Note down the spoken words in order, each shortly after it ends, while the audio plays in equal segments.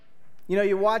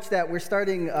You watch that.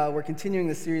 We're continuing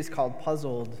the series called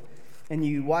Puzzled. And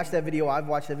you watch that video. I've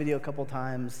watched that video a couple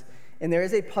times. And there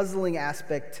is a puzzling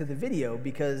aspect to the video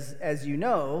because, as you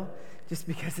know, just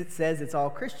because it says it's all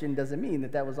Christian doesn't mean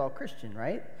that was all Christian,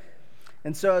 right?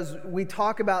 And so as we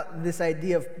talk about this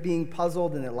idea of being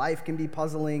puzzled and that life can be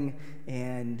puzzling,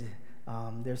 and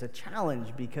there's a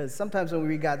challenge because sometimes when we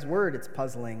read God's word, it's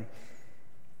puzzling.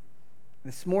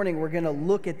 This morning, we're going to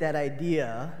look at that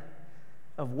idea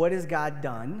of what has God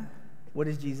done, what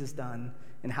has Jesus done,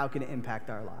 and how can it impact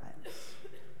our lives.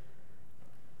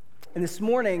 And this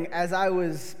morning, as I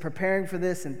was preparing for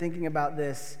this and thinking about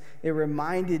this, it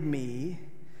reminded me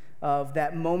of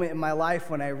that moment in my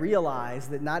life when I realized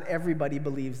that not everybody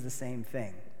believes the same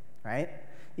thing, right?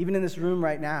 Even in this room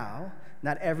right now,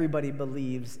 not everybody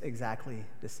believes exactly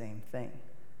the same thing.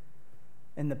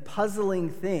 And the puzzling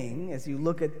thing, as you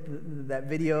look at that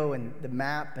video and the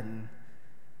map, and,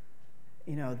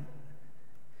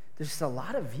 there's just a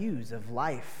lot of views of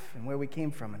life and where we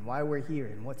came from and why we're here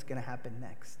and what's going to happen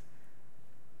next.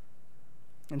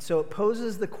 And so it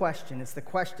poses the question. It's the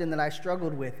question that I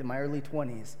struggled with in my early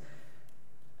 20s.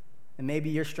 And maybe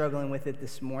you're struggling with it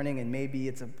this morning, and maybe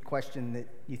it's a question that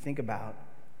you think about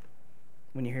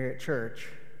when you're here at church.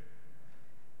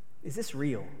 Is this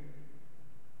real?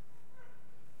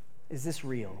 Is this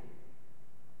real?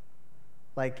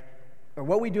 Or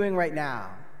what we're doing right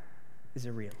now, is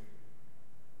it real?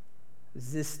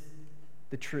 Is this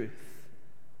the truth?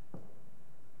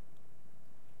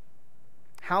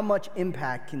 How much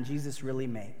impact can Jesus really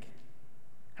make?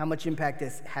 How much impact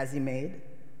has he made?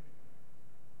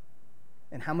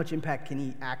 And how much impact can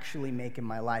he actually make in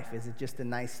my life? Is it just a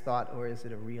nice thought, or is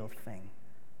it a real thing?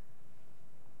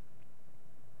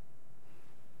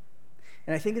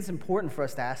 And I think it's important for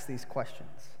us to ask these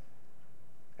questions.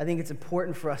 I think it's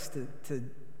important for us to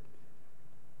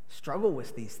struggle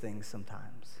with these things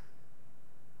sometimes.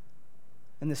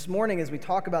 And this morning, as we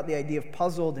talk about the idea of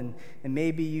puzzled, and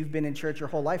maybe you've been in church your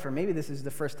whole life, or maybe this is the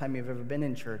first time you've ever been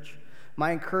in church,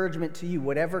 my encouragement to you,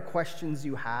 whatever questions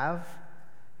you have,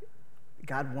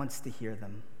 God wants to hear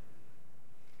them.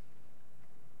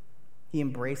 He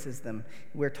embraces them.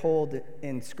 We're told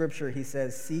in Scripture, he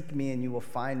says, "Seek me and you will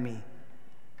find me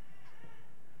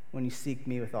when you seek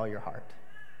me with all your heart."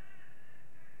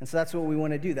 And so that's what we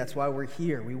want to do. That's why we're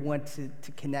here. We want to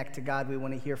connect to God. We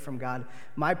want to hear from God.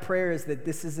 My prayer is that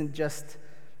this isn't just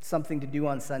something to do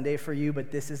on Sunday for you,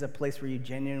 but this is a place where you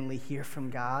genuinely hear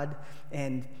from God,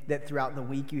 and that throughout the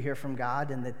week you hear from God,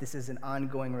 and that this is an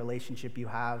ongoing relationship you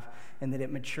have, and that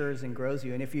it matures and grows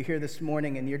you. And if you're here this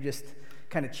morning and you're just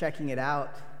kind of checking it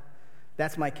out,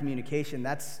 that's my communication.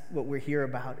 That's what we're here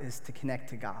about, is to connect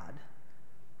to God.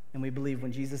 And we believe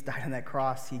when Jesus died on that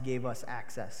cross, he gave us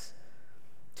access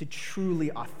to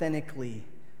truly, authentically,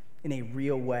 in a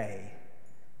real way,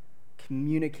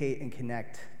 communicate and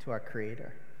connect to our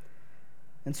Creator.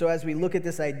 And so as we look at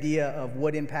this idea of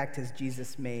what impact has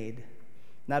Jesus made,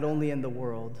 not only in the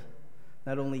world,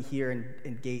 not only here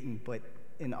in Gayton, but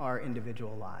in our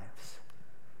individual lives,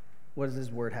 what does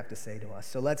his word have to say to us?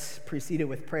 So let's precede it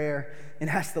with prayer and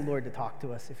ask the Lord to talk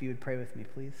to us. If you would pray with me,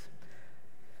 please.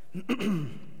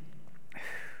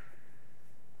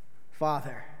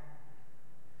 Father,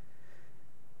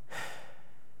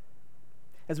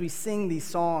 as we sing these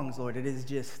songs, Lord,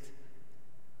 it's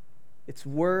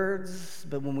words,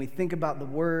 but when we think about the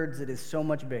words, it is so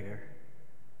much bigger.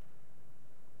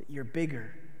 You're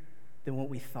bigger than what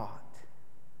we thought.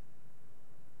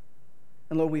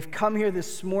 And Lord, we've come here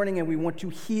this morning and we want to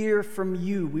hear from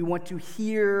you. We want to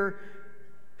hear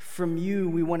from you.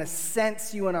 We want to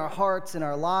sense you in our hearts and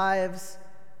our lives.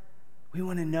 We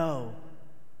want to know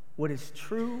what is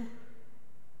true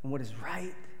and what is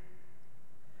right.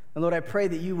 And Lord, I pray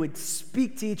that you would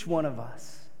speak to each one of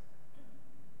us,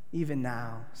 even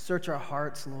now. Search our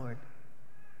hearts, Lord.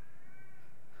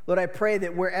 Lord, I pray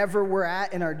that wherever we're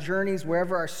at in our journeys,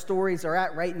 wherever our stories are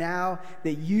at right now,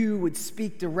 that you would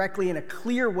speak directly in a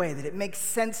clear way, that it makes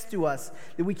sense to us,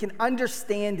 that we can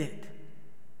understand it,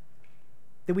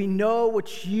 that we know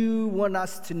what you want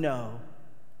us to know,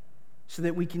 so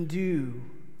that we can do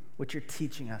what you're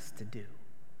teaching us to do.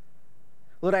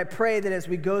 Lord, I pray that as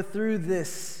we go through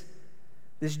this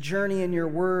journey in your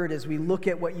word, as we look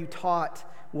at what you taught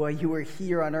while you were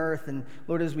here on earth, and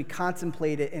Lord, as we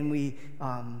contemplate it and we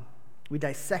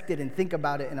dissect it and think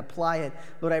about it and apply it,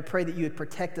 Lord, I pray that you would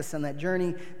protect us on that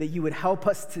journey, that you would help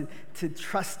us to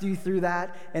trust you through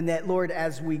that, and that, Lord,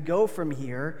 as we go from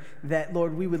here, that,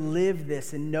 Lord, we would live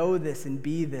this and know this and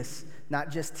be this,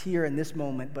 not just here in this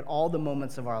moment, but all the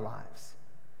moments of our lives.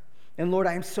 And Lord,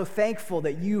 I am so thankful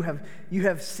that you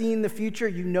have seen the future,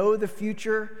 you know the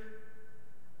future,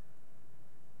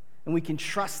 and we can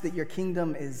trust that your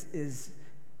kingdom is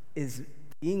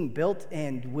being built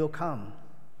and will come.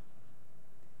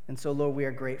 And so, Lord, we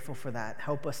are grateful for that.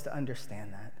 Help us to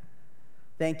understand that.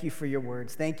 Thank you for your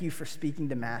words. Thank you for speaking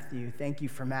to Matthew. Thank you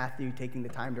for Matthew taking the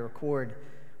time to record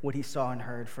what he saw and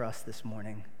heard for us this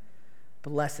morning.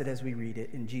 Bless it as we read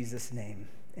it. In Jesus' name,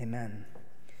 amen.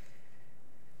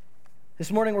 This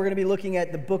morning we're going to be looking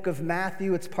at the book of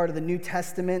Matthew. It's part of the New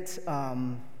Testament.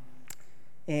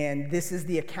 And this is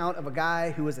the account of a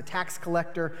guy who was a tax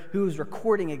collector who was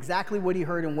recording exactly what he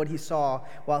heard and what he saw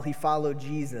while he followed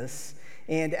Jesus.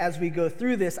 And as we go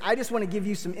through this, I just want to give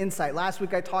you some insight. Last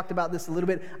week I talked about this a little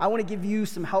bit. I want to give you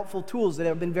some helpful tools that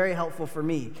have been very helpful for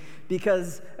me.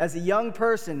 Because as a young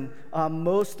person,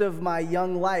 most of my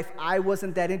young life, I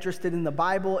wasn't that interested in the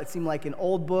Bible. It seemed like an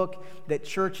old book that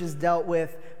churches dealt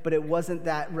with, but it wasn't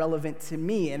that relevant to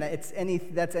me. And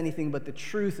that's anything but the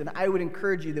truth. And I would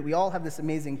encourage you that we all have this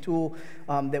amazing tool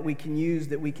that we can use,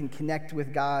 that we can connect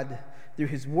with God through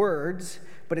his words,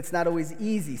 but it's not always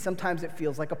easy. Sometimes it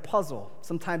feels like a puzzle.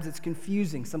 Sometimes it's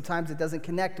confusing. Sometimes it doesn't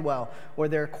connect well, or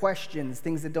there are questions,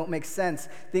 things that don't make sense,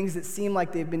 things that seem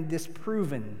like they've been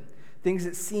disproven, things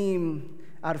that seem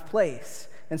out of place.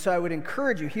 And so I would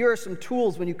encourage you, here are some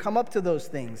tools when you come up to those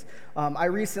things. I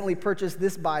recently purchased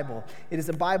this Bible. It is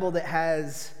a Bible that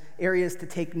has areas to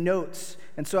take notes.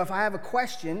 And so if I have a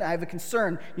question, I have a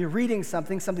concern, you're reading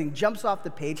something jumps off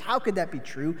the page. How could that be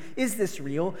true? Is this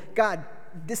real? God,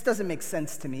 this doesn't make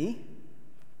sense to me.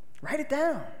 Write it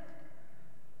down.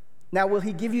 Now, will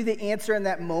he give you the answer in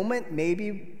that moment?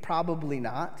 Maybe, probably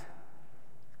not.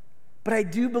 But I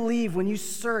do believe when you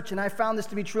search, and I found this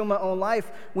to be true in my own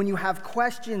life, when you have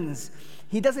questions,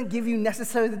 he doesn't give you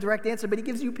necessarily the direct answer, but he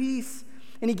gives you peace.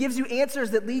 And he gives you answers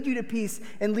that lead you to peace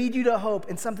and lead you to hope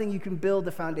and something you can build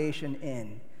the foundation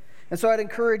in. And so I'd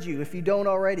encourage you, if you don't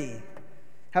already,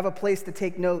 have a place to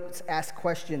take notes, ask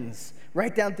questions,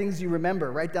 write down things you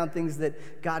remember, write down things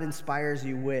that God inspires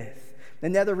you with.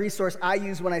 Another resource I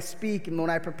use when I speak and when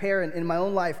I prepare in my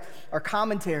own life are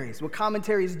commentaries. What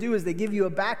commentaries do is they give you a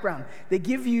background. They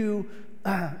give you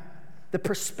the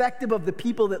perspective of the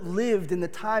people that lived in the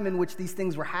time in which these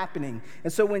things were happening.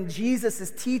 And so when Jesus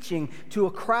is teaching to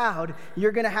a crowd,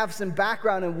 you're going to have some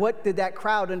background on what did that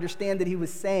crowd understand that he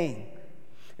was saying.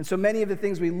 And so many of the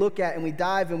things we look at and we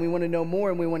dive and we want to know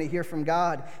more and we want to hear from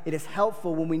God, it is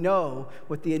helpful when we know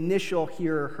what the initial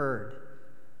hearer heard.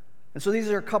 And so these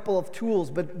are a couple of tools,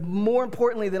 but more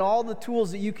importantly than all the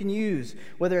tools that you can use,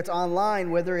 whether it's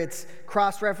online, whether it's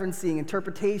cross-referencing,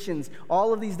 interpretations,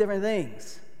 all of these different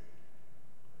things,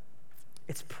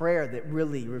 it's prayer that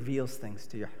really reveals things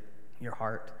to your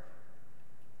heart.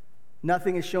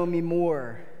 Nothing has shown me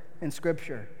more in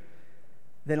Scripture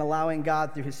than allowing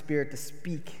God through his Spirit to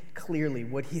speak clearly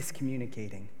what he's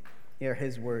communicating. Are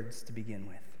his words to begin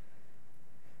with.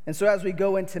 And so as we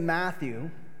go into Matthew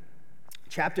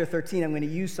chapter 13, I'm going to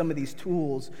use some of these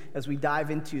tools as we dive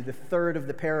into the third of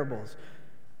the parables.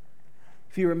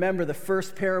 If you remember, the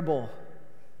first parable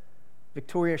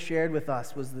Victoria shared with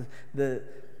us was the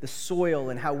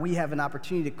soil and how we have an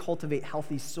opportunity to cultivate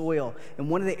healthy soil. And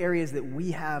one of the areas that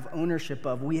we have ownership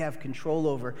of, we have control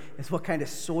over, is what kind of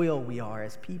soil we are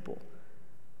as people.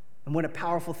 And what a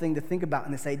powerful thing to think about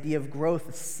in this idea of growth,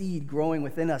 a seed growing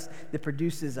within us that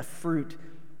produces a fruit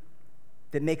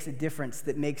that makes a difference,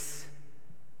 that makes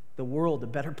the world a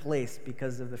better place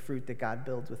because of the fruit that God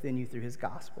builds within you through his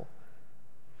gospel.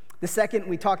 The second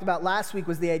we talked about last week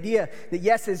was the idea that,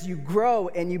 yes, as you grow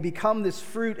and you become this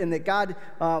fruit, and that God,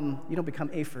 you don't become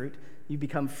a fruit, you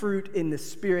become fruit in the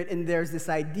Spirit, and there's this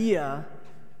idea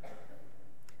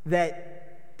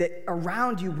that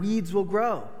around you weeds will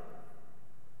grow.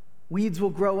 Weeds will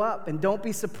grow up, and don't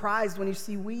be surprised when you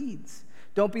see weeds.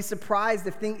 Don't be surprised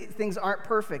if things aren't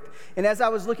perfect. And as I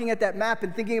was looking at that map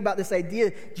and thinking about this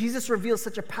idea, Jesus reveals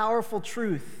such a powerful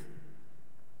truth.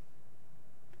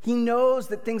 He knows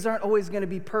that things aren't always going to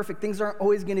be perfect. Things aren't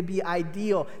always going to be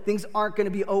ideal. Things aren't going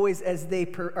to be always as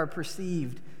they are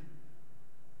perceived.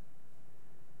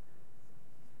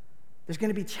 There's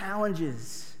going to be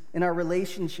challenges in our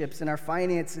relationships, in our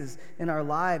finances, in our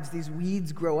lives. These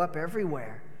weeds grow up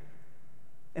everywhere.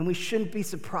 And we shouldn't be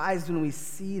surprised when we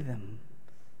see them.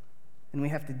 And we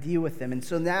have to deal with them. And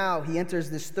so now he enters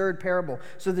this third parable.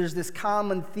 So there's this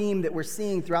common theme that we're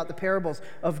seeing throughout the parables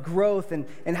of growth and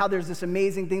how there's this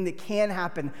amazing thing that can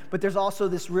happen, but there's also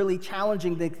this really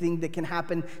challenging thing that can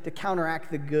happen to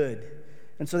counteract the good.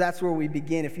 And so that's where we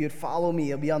begin. If you would follow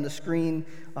me, it'll be on the screen,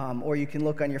 or you can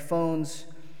look on your phones.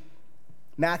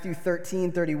 Matthew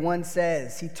 13:31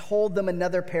 says, he told them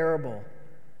another parable.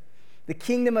 The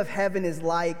kingdom of heaven is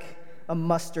like a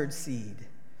mustard seed,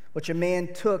 which a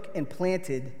man took and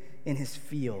planted in his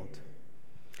field.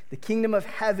 The kingdom of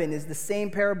heaven is the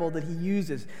same parable that he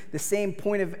uses. The same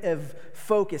point of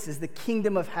focus is the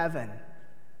kingdom of heaven.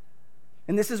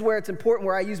 And this is where it's important,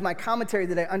 where I use my commentary,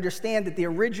 that I understand that the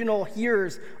original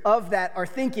hearers of that are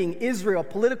thinking Israel,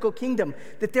 political kingdom,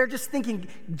 that they're just thinking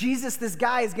Jesus, this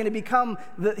guy, is going to become,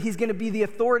 he's going to be the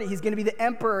authority, he's going to be the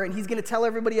emperor, and he's going to tell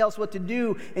everybody else what to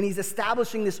do, and he's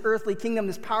establishing this earthly kingdom,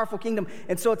 this powerful kingdom.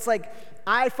 And so it's like,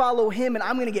 I follow him, and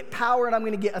I'm going to get power, and I'm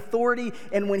going to get authority.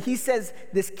 And when he says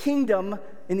this kingdom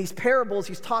in these parables,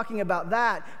 he's talking about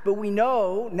that, but we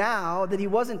know now that he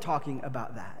wasn't talking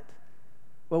about that.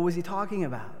 What was he talking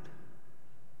about?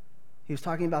 He was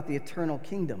talking about the eternal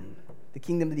kingdom, the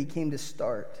kingdom that he came to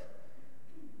start.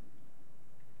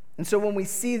 And so when we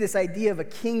see this idea of a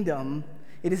kingdom,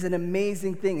 it is an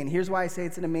amazing thing. And here's why I say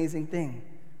it's an amazing thing.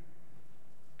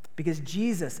 Because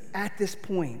Jesus, at this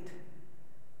point,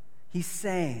 he's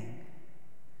saying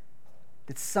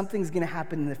that something's going to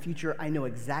happen in the future. I know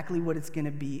exactly what it's going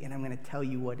to be, and I'm going to tell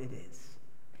you what it is.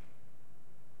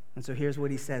 And so here's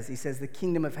what he says. He says, the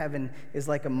kingdom of heaven is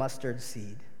like a mustard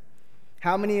seed.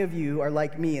 How many of you are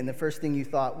like me, and the first thing you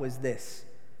thought was this?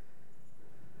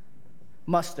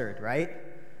 Mustard, right?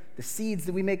 The seeds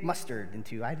that we make mustard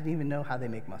into. I didn't even know how they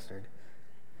make mustard.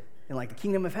 And like the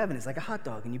kingdom of heaven is like a hot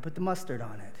dog, and you put the mustard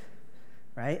on it,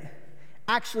 right?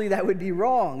 Actually, that would be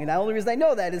wrong. And the only reason I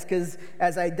know that is because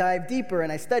as I dive deeper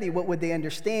and I study, what would they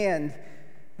understand?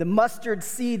 The mustard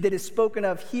seed that is spoken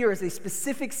of here is a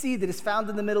specific seed that is found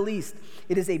in the Middle East.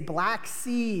 It is a black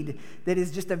seed that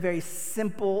is just a very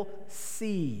simple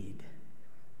seed,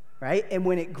 right? And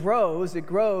when it grows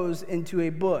into a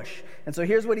bush. And so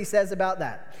here's what he says about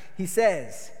that. He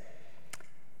says,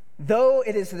 though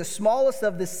it is the smallest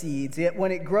of the seeds, yet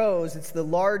when it grows, it's the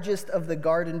largest of the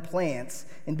garden plants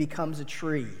and becomes a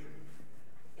tree.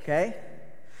 Okay?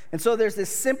 And so there's this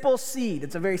simple seed.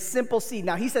 It's a very simple seed.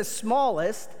 Now, he says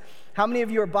smallest. How many of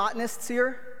you are botanists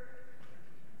here?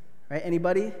 Right?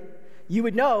 Anybody? You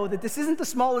would know that this isn't the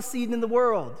smallest seed in the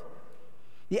world.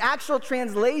 The actual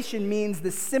translation means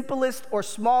the simplest or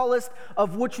smallest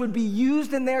of which would be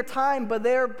used in their time by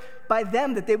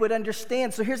them that they would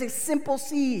understand. So here's a simple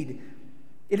seed.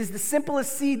 It is the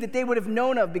simplest seed that they would have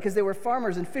known of because they were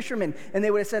farmers and fishermen. And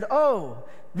they would have said, oh,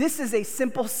 this is a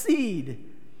simple seed.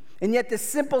 And yet this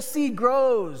simple seed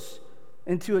grows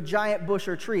into a giant bush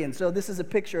or tree. And so this is a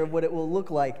picture of what it will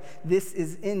look like. This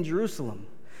is in Jerusalem.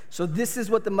 So this is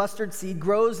what the mustard seed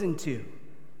grows into.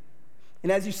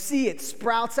 And as you see, it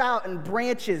sprouts out and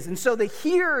branches. And so the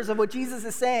hearers of what Jesus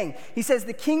is saying, he says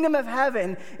the kingdom of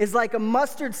heaven is like a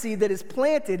mustard seed that is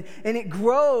planted, and it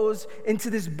grows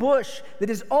into this bush that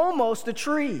is almost a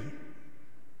tree.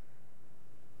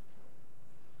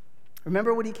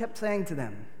 Remember what he kept saying to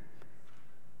them.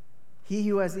 He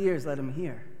who has ears, let him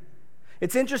hear.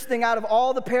 It's interesting, out of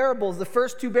all the parables, the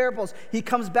first two parables, he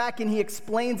comes back and he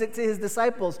explains it to his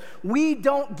disciples. We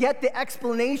don't get the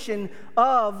explanation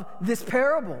of this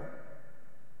parable.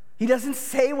 He doesn't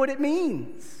say what it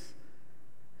means.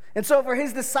 And so for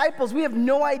his disciples, we have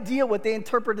no idea what they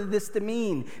interpreted this to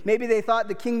mean. Maybe they thought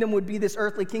the kingdom would be this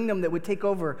earthly kingdom that would take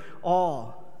over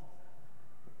all.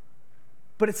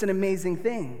 But it's an amazing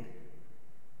thing.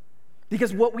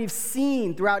 Because what we've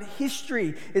seen throughout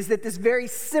history is that this very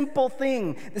simple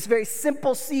thing, this very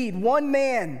simple seed, one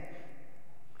man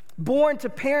born to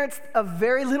parents of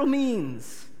very little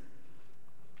means,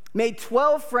 made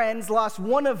 12 friends, lost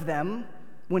one of them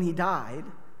when he died,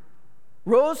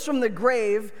 rose from the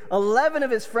grave. 11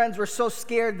 of his friends were so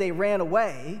scared they ran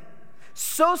away.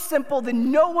 So simple that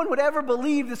no one would ever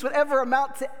believe this would ever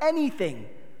amount to anything.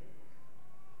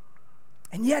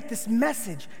 And yet this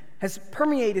message has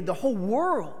permeated the whole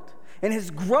world and has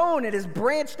grown, it has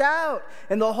branched out,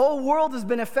 and the whole world has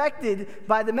been affected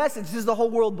by the message. Does the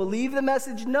whole world believe the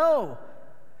message? No.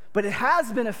 But it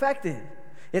has been affected.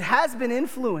 It has been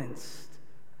influenced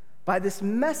by this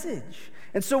message.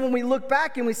 And so when we look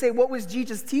back and we say, what was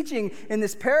Jesus teaching in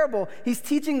this parable? He's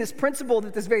teaching this principle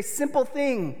that this very simple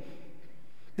thing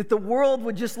that the world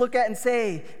would just look at and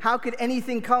say, how could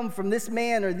anything come from this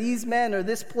man or these men or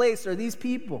this place or these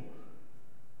people?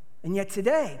 And yet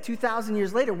today, 2,000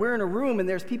 years later, we're in a room and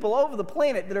there's people all over the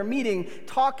planet that are meeting,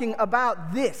 talking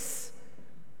about this.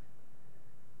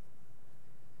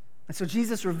 And so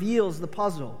Jesus reveals the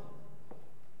puzzle.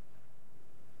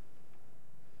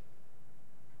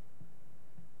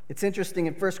 It's interesting,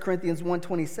 in 1 Corinthians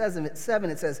 1:27,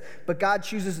 it says, but God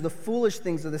chooses the foolish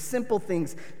things or the simple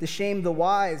things to shame the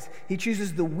wise. He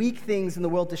chooses the weak things in the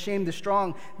world to shame the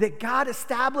strong. That God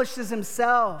establishes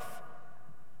himself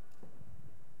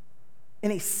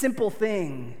in a simple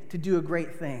thing to do a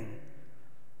great thing.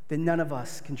 that none of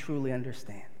us can truly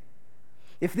understand.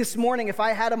 If this morning, if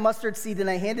I had a mustard seed and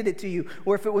I handed it to you,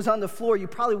 or if it was on the floor, you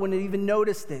probably wouldn't have even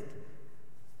noticed it.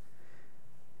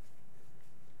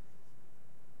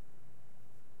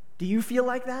 Do you feel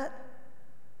like that?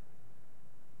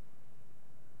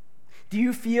 Do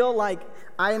you feel like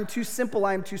I am too simple,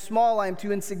 I am too small, I am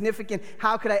too insignificant?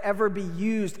 How could I ever be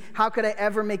used? How could I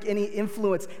ever make any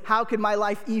influence? How could my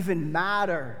life even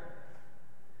matter?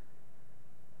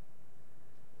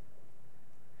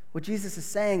 What Jesus is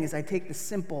saying is I take the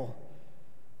simple,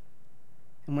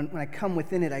 and when I come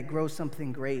within it, I grow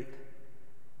something great,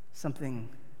 something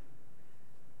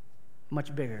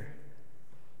much bigger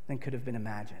than could have been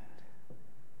imagined.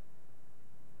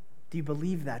 Do you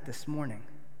believe that this morning?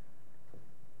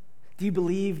 Do you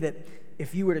believe that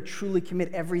if you were to truly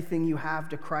commit everything you have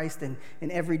to Christ and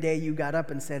every day you got up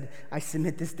and said, I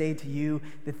submit this day to you,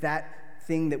 that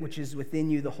thing that which is within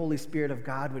you, the Holy Spirit of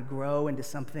God, would grow into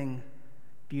something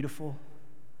beautiful?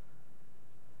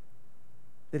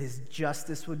 That his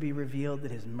justice would be revealed,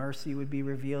 that his mercy would be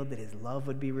revealed, that his love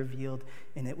would be revealed,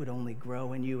 and it would only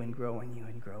grow in you and grow in you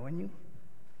and grow in you?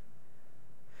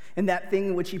 And that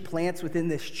thing which he plants within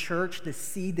this church, the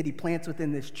seed that he plants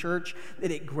within this church, that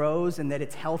it grows and that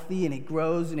it's healthy and it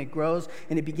grows and it grows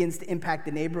and it begins to impact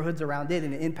the neighborhoods around it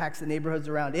and it impacts the neighborhoods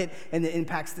around it and it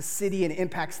impacts the city and it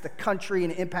impacts the country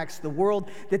and it impacts the world,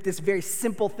 that this very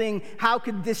simple thing, how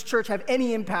could this church have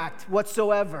any impact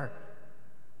whatsoever?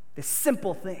 This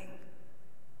simple thing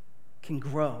can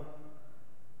grow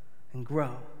and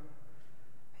grow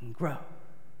and grow.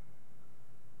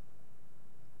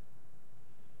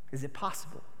 Is it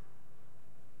possible?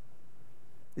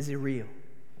 Is it real?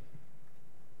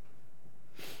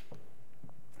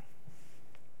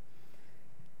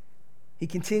 He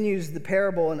continues the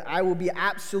parable, and I will be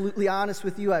absolutely honest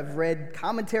with you. I've read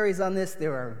commentaries on this.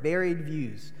 There are varied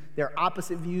views. There are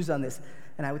opposite views on this.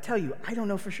 And I would tell you, I don't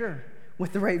know for sure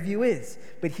what the right view is.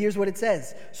 But here's what it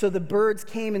says. So the birds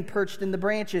came and perched in the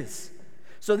branches.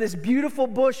 So this beautiful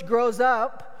bush grows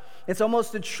up. It's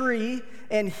almost a tree,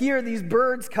 and here these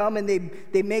birds come and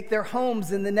they make their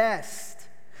homes in the nest.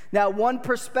 Now, one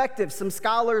perspective, some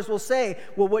scholars will say,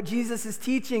 well, what Jesus is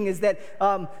teaching is that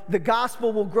the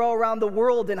gospel will grow around the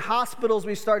world, and hospitals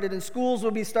will be started, and schools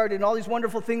will be started, and all these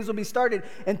wonderful things will be started,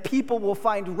 and people will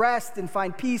find rest and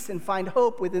find peace and find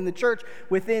hope within the church,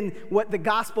 within what the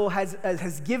gospel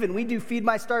has given. We do Feed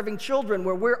My Starving Children,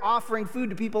 where we're offering food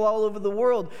to people all over the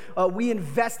world. We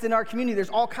invest in our community. There's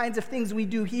all kinds of things we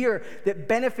do here that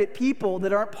benefit people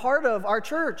that aren't part of our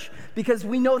church, because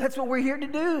we know that's what we're here to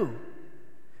do.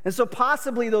 And so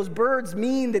possibly those birds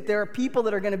mean that there are people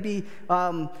that are going to be,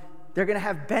 they're going to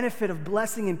have benefit of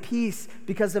blessing and peace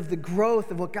because of the growth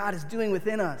of what God is doing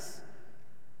within us.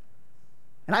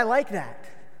 And I like that.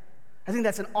 I think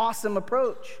that's an awesome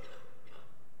approach.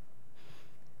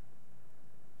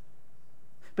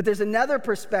 But there's another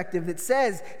perspective that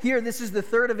says, here, this is the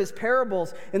third of his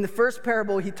parables. In the first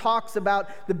parable, he talks about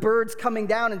the birds coming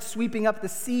down and sweeping up the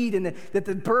seed, and that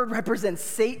the bird represents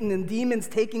Satan and demons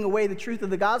taking away the truth of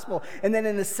the gospel. And then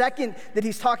in the second, that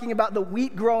he's talking about the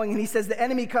wheat growing, and he says the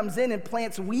enemy comes in and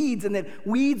plants weeds, and that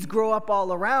weeds grow up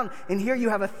all around. And here you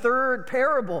have a third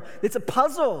parable. It's a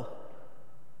puzzle.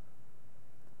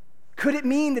 Could it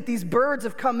mean that these birds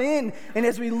have come in, and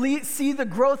as we see the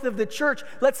growth of the church,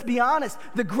 let's be honest,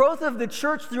 the growth of the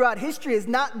church throughout history has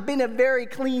not been a very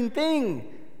clean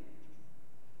thing.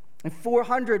 In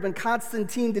 400, when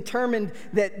Constantine determined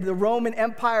that the Roman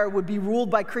Empire would be ruled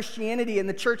by Christianity and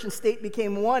the church and state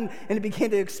became one and it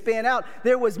began to expand out,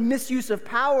 there was misuse of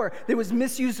power, there was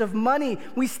misuse of money.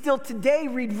 We still today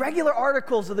read regular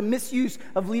articles of the misuse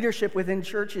of leadership within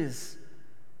churches.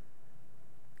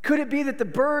 Could it be that the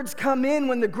birds come in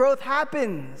when the growth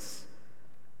happens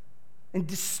and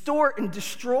distort and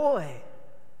destroy?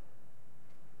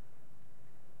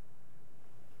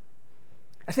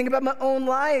 I think about my own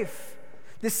life,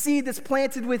 the seed that's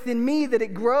planted within me, that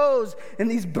it grows, and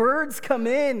these birds come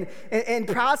in, and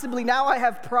possibly now I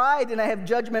have pride, and I have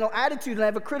judgmental attitude, and I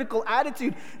have a critical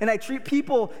attitude, and I treat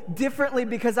people differently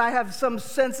because I have some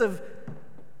sense of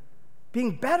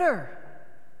being better.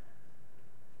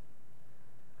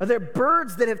 Are there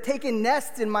birds that have taken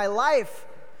nests in my life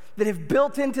that have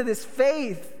built into this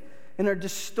faith and are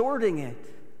distorting it?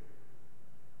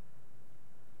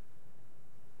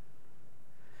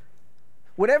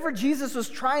 Whatever Jesus was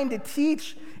trying to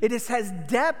teach, it has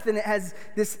depth and it has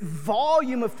this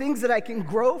volume of things that I can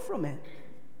grow from it.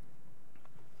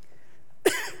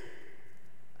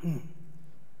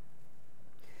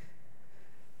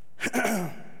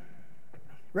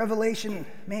 Revelation,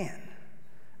 man.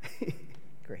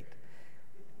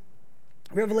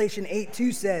 Revelation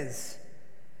 8:2 says,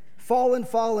 "Fallen,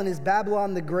 fallen is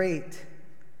Babylon the Great.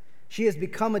 She has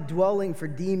become a dwelling for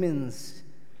demons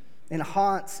and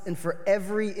haunts and for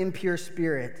every impure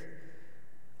spirit,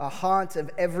 a haunt of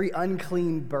every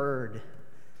unclean bird."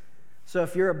 So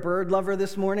if you're a bird lover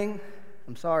this morning,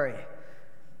 I'm sorry,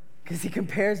 because he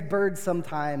compares birds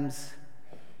sometimes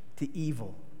to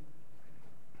evil.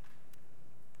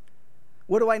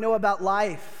 What do I know about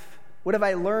life? What have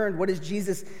I learned? What is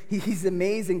Jesus? He's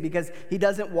amazing because he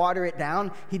doesn't water it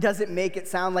down. He doesn't make it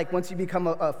sound like once you become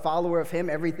a follower of him,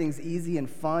 everything's easy and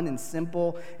fun and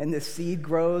simple, and the seed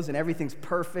grows and everything's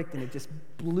perfect and it just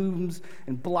blooms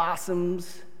and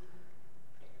blossoms.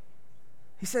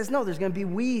 He says, no, there's going to be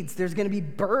weeds. There's going to be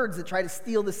birds that try to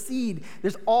steal the seed.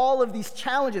 There's all of these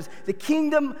challenges. The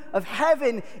kingdom of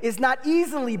heaven is not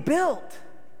easily built.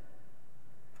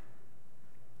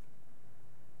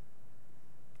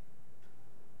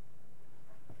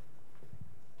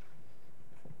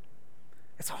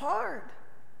 It's hard.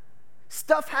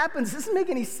 Stuff happens. It doesn't make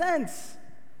any sense.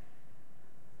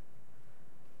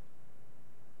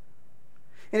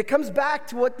 And it comes back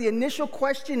to what the initial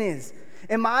question is.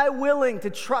 Am I willing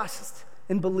to trust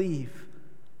and believe?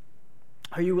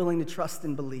 Are you willing to trust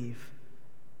and believe?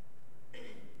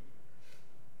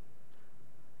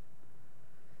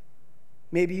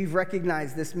 Maybe you've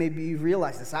recognized this. Maybe you've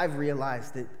realized this. I've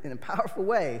realized it in a powerful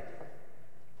way.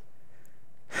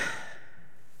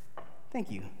 Thank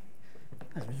you.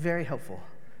 That's very helpful.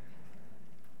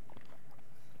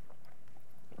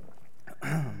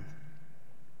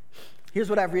 Here's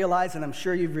what I've realized, and I'm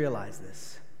sure you've realized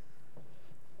this.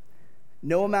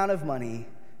 No amount of money,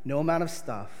 no amount of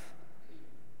stuff,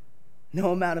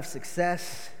 no amount of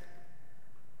success,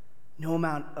 no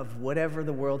amount of whatever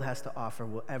the world has to offer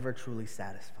will ever truly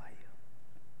satisfy you.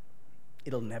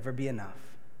 It'll never be enough.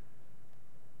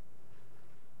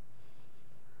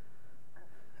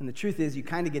 And the truth is, you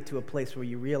kind of get to a place where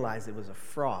you realize it was a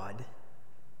fraud,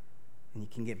 and you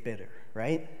can get bitter,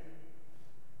 right?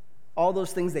 All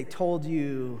those things they told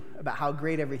you about how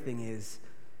great everything is,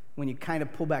 when you kind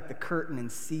of pull back the curtain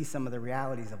and see some of the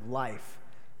realities of life,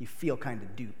 you feel kind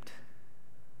of duped.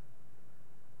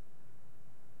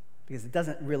 Because it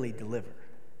doesn't really deliver.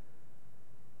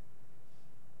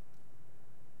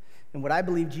 And what I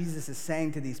believe Jesus is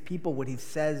saying to these people, what he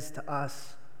says to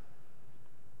us,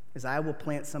 is I will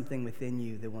plant something within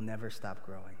you that will never stop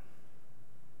growing.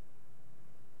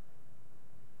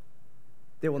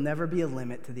 There will never be a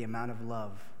limit to the amount of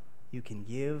love you can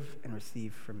give and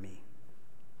receive from me.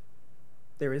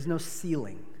 There is no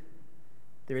ceiling.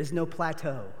 There is no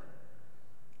plateau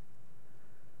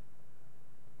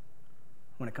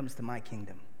when it comes to my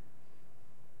kingdom.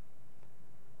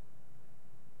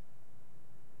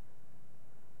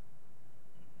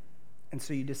 And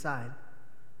so you decide.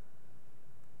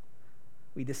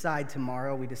 We decide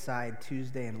tomorrow, we decide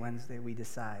Tuesday and Wednesday, we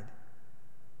decide.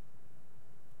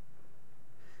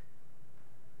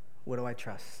 What do I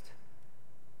trust?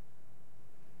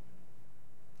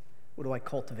 What do I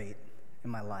cultivate in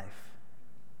my life?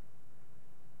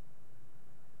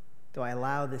 Do I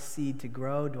allow this seed to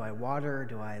grow? Do I water?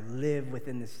 Do I live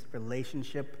within this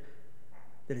relationship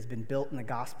that has been built in the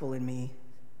gospel in me?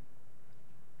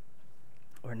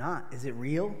 Or not? Is it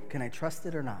real? Can I trust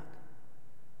it or not?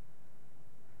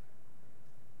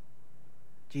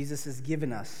 Jesus has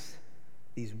given us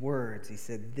these words. He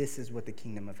said, this is what the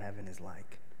kingdom of heaven is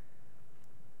like.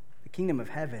 The kingdom of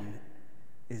heaven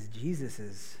is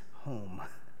Jesus' home.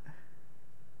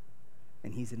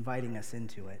 And he's inviting us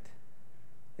into it.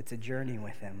 It's a journey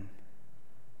with him.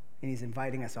 And he's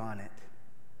inviting us on it.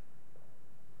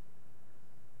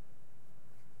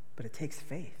 But it takes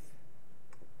faith.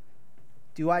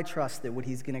 Do I trust that what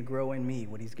he's going to grow in me,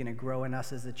 what he's going to grow in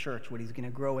us as a church, what he's going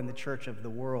to grow in the church of the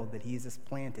world that he's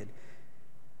planted,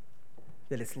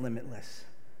 that it's limitless?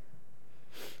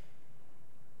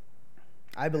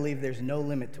 I believe there's no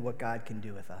limit to what God can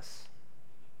do with us.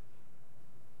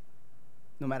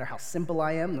 No matter how simple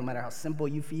I am, no matter how simple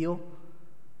you feel,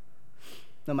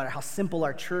 no matter how simple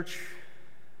our church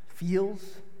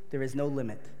feels, there is no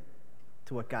limit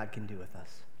to what God can do with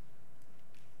us.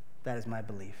 That is my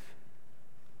belief.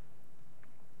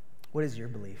 What is your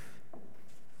belief?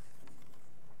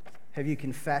 Have you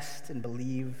confessed and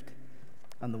believed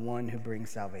on the one who brings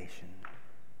salvation?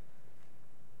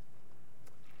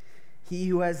 He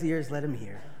who has ears, let him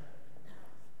hear.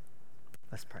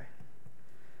 Let's pray.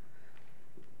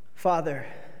 Father,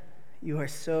 you are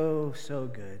so, so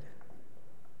good.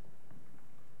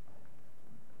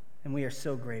 And we are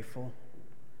so grateful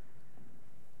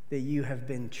that you have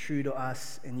been true to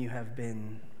us and you have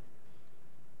been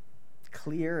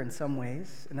clear in some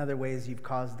ways. In other ways, you've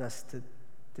caused us to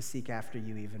seek after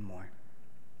you even more.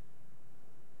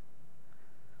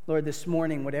 Lord, this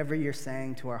morning, whatever you're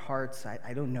saying to our hearts,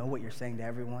 I don't know what you're saying to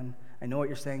everyone. I know what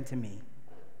you're saying to me.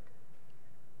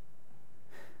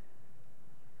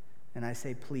 And I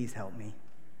say, please help me.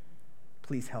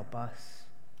 Please help us.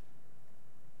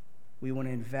 We want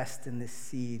to invest in this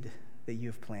seed that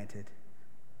you've planted.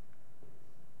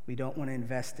 We don't want to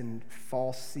invest in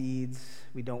false seeds.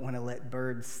 We don't want to let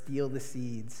birds steal the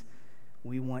seeds.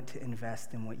 We want to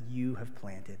invest in what you have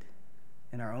planted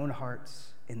in our own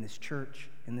hearts, in this church,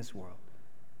 in this world.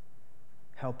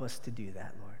 Help us to do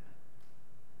that, Lord.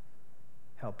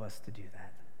 Help us to do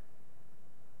that.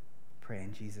 Pray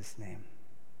in Jesus' name.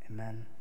 Amen.